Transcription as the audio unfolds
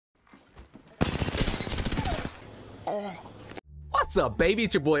What's up, baby?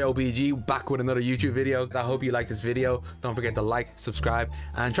 It's your boy OBG back with another YouTube video. I hope you like this video. Don't forget to like, subscribe,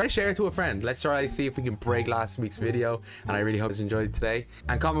 and try to share it to a friend. Let's try to see if we can break last week's video, and I really hope you enjoyed it today.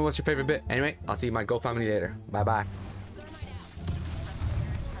 And comment what's your favorite bit. Anyway, I'll see my Go family later. Bye bye.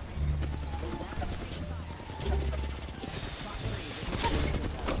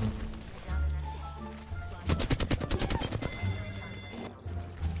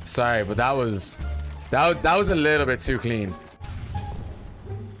 Sorry, but that was a little bit too clean.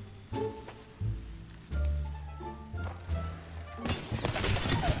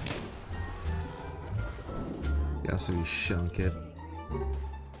 You absolutely shun, kid.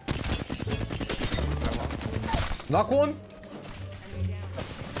 Knock one.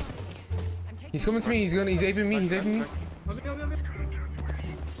 He's coming to me. He's aping me. He's aping me.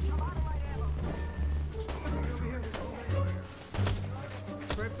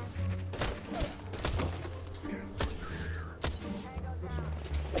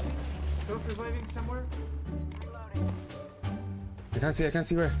 Reviving somewhere. I can't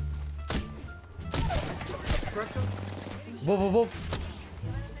see where. Whoa.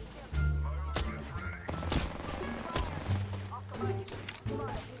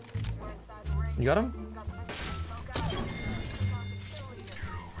 You got him?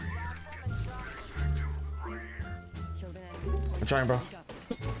 I'm trying, bro.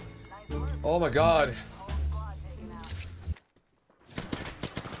 Oh my god.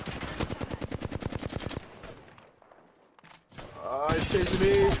 He's chasing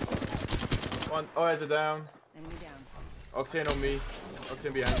me. One. Oh, is it down? Enemy down. Octane on me.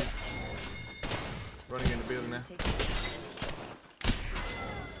 Octane behind me. Running in the building now.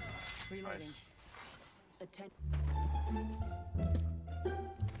 Nice.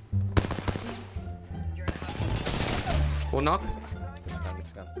 One knock.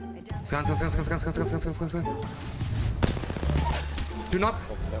 Scan. Two knock.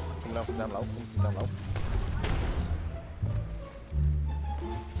 Come down low.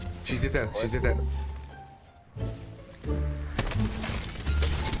 She zipped out. I'm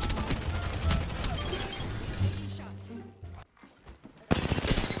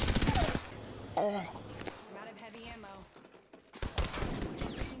out of heavy ammo.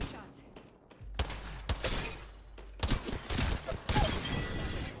 Taking shots.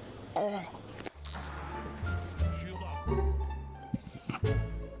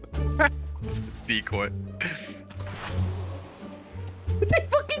 Decoy. They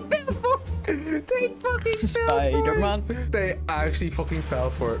fucking fell for it. They fucking Spider-Man. They actually fucking fell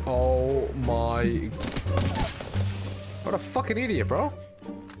for it. Oh my. What a fucking idiot, bro.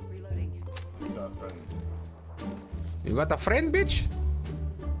 Reloading. You got a friend, bitch?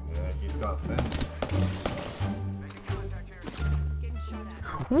 Yeah, he's got a friend. Getting shot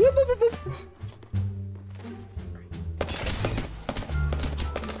at. Whoop.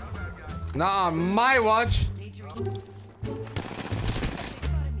 Nah, on my watch. Need to They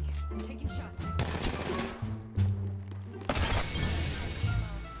spotted me. Taking shots.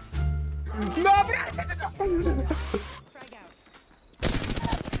 No, Frag out.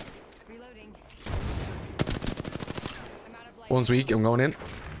 Reloading. I'm out of life. One's weak. I'm going in.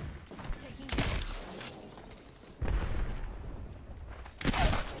 Taking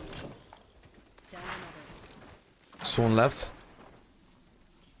down another. Just one left.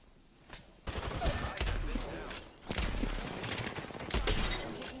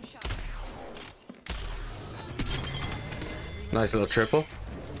 Taking shots. Nice little triple.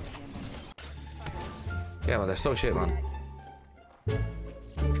 Yeah, man, they're so shit, man.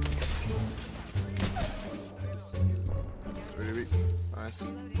 Really weak. Nice.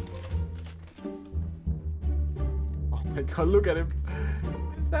 Oh my god, look at him.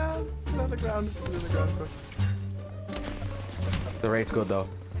 He's down. He's on the ground. He's on the ground. The rate's good, though.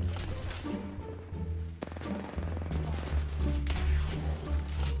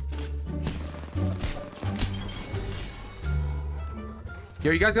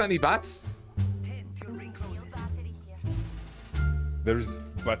 Yo, you guys got any bats? There's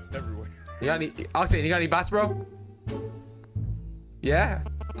bats everywhere. You got any Octane? You got any bats, bro? Yeah,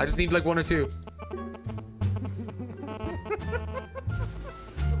 I just need like one or two.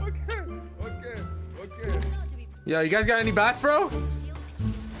 Okay. Yo, you guys got any bats, bro?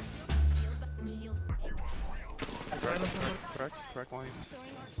 Crack line.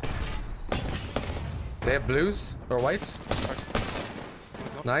 They have blues or whites.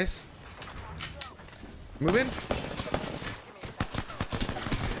 Nice. Move in.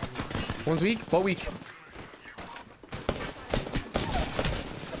 One's weak. Both weak.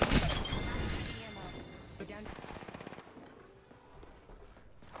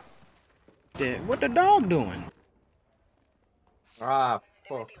 What the dog doing? Ah,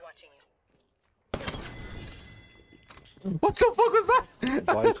 fuck. What the fuck was that?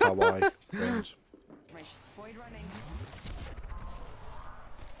 Why, kawaii. Friends. Void running.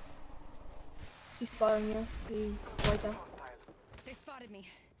 He's following you. He's right there. They spotted me.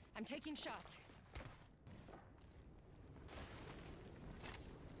 I'm taking shots.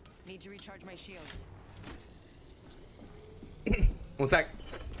 Need to recharge my shields. 1 sec.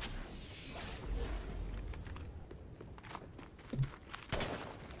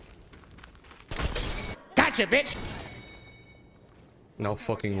 Gotcha, bitch. No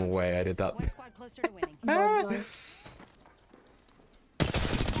fucking way I did that. One squad closer to winning. Above, right.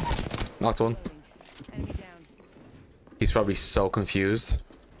 Knocked one. Loading. Enemy down. He's probably so confused.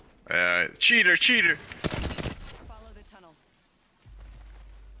 Cheater, cheater. Follow the tunnel.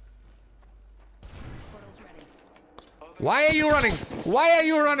 Portal's ready. Why are you running? Why are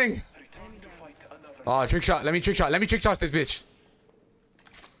you running? Oh, trick shot. Let me trick shot. Let me trick shot this bitch.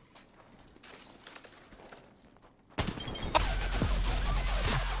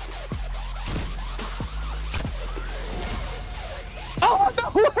 Oh, no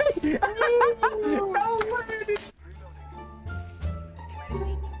way! No way!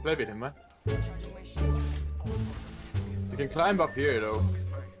 Play with him, man. Recharging my shields. You can climb up here, though.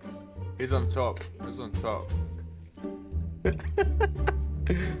 He's on top. He's on top.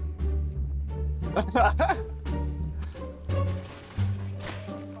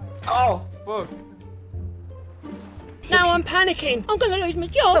 Oh, fuck. Now I'm panicking. I'm gonna lose my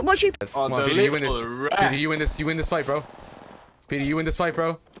job. But once you Oh, Come on, the Peter, you win this. little Peter, rat. you win this. You win this fight, bro. Peter, you win this fight,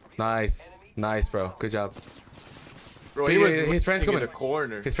 bro. Nice. Nice, bro. Good job. Bro, Peter, he was his friend's waiting coming. in the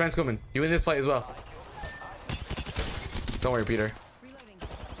corner. His friend's coming. You win this fight as well. Don't worry, Peter. Reloading.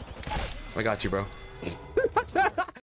 I got you, bro.